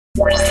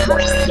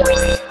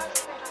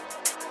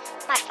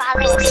My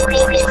father was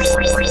famous.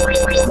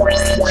 He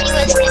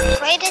was the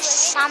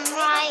greatest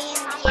samurai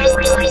in the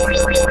empire.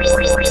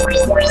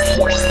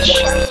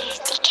 Showy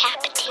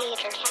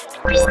decapitator.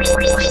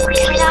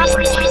 Cut off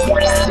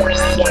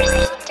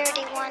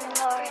 131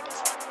 lords.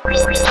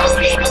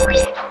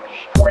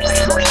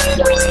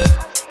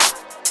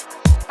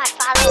 My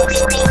father was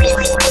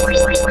famous.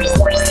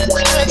 He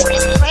was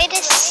the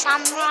greatest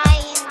samurai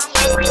in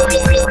the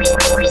empire.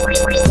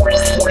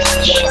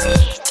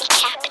 Showy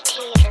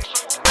decapitator.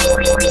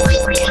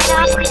 Cut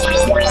off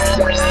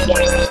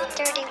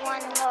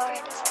 131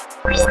 lords.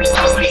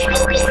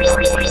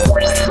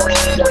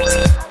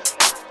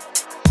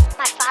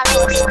 My father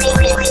was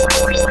famous. He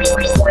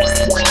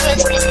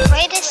was the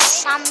greatest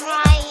samurai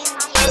in the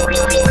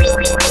empire.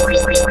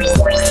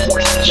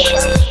 Showy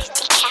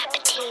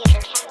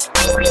decapitator. Cut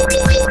off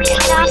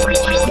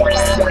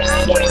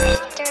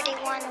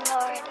 131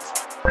 lords.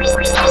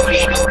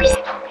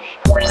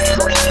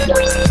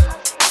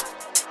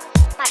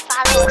 My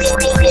father was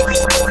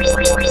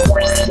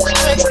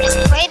famous. He was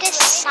the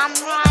greatest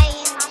samurai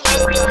in the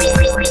empire.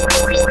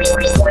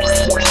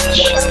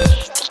 Showy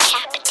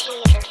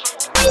decapitator.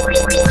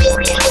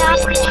 Cut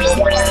off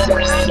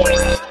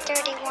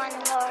 131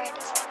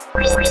 lords.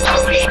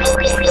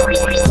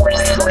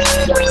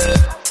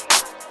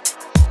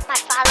 My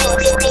father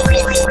was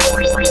famous.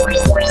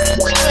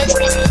 He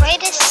was the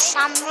greatest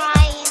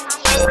samurai in the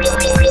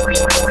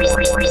empire.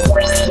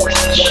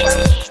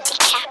 Showy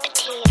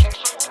decapitator.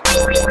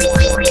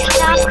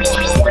 Cut off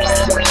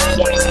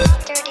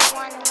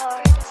 131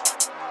 lords.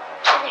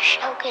 To the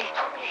shogun.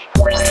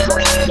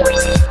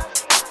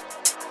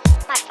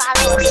 My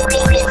father was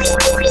famous.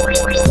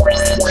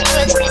 He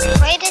was the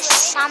greatest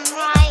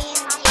samurai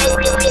in the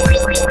empire.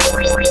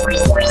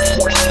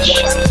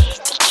 Showy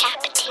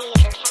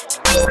decapitator.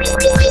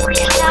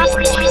 Cut off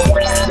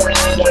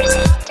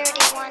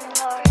 131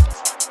 lords.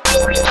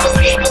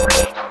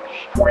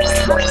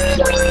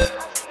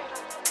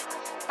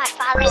 My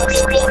father was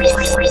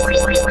famous.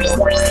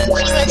 He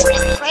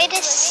was the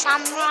greatest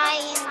samurai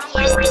in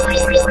the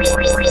empire.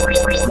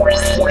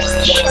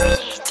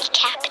 Showy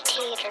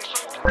decapitator.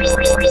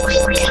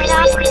 Cut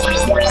off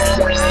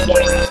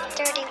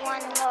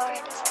 131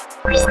 lords.